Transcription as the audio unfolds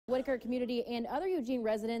Whiteaker community and other Eugene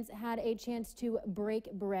residents had a chance to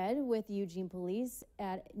break bread with Eugene police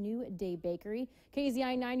at Kneaded Bakery.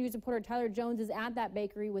 KEZI 9 News reporter Tyler Jones is at that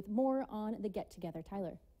bakery with more on the get-together.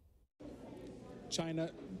 Tyler. China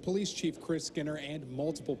Police Chief Chris Skinner and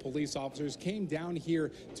multiple police officers came down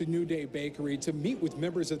here to Kneaded Bakery to meet with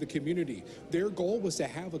members of the community. Their goal was to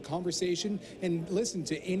have a conversation and listen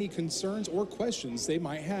to any concerns or questions they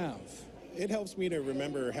might have. It helps me to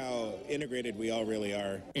remember how integrated we all really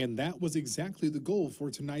are. And that was exactly the goal for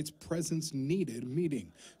tonight's Presence Needed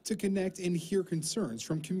meeting, to connect and hear concerns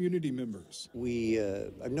from community members.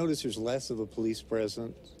 I've noticed there's less of a police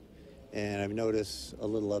presence, and I've noticed a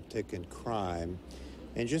little uptick in crime.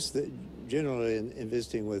 And just generally in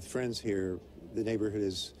visiting with friends here, the neighborhood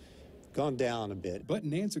has gone down a bit. But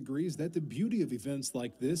Nance agrees that the beauty of events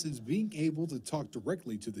like this is being able to talk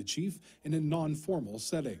directly to the chief in a non-formal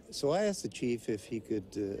setting. So I asked the chief if he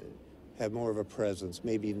could have more of a presence,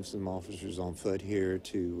 maybe even some officers on foot here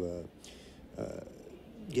to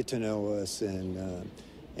get to know us and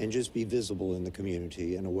just be visible in the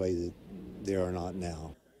community in a way that they are not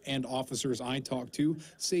now. And officers I talked to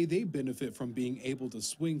say they benefit from being able to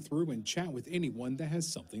swing through and chat with anyone that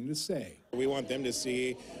has something to say. We want them to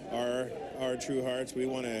see our true hearts. We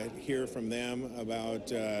want to hear from them about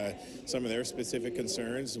some of their specific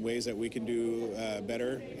concerns, ways that we can do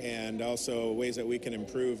better, and also ways that we can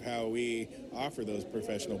improve how we offer those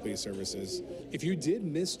professional police services. If you did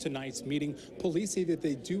miss tonight's meeting, police say that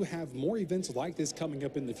they do have more events like this coming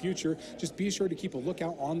up in the future. Just be sure to keep a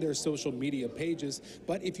lookout on their social media pages.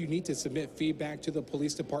 But if you need to submit feedback to the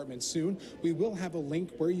police department soon, we will have a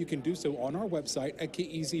link where you can do so on our website at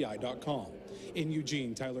KEZI.com. In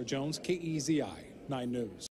Eugene, Tyler Jones, KEZI 9 News.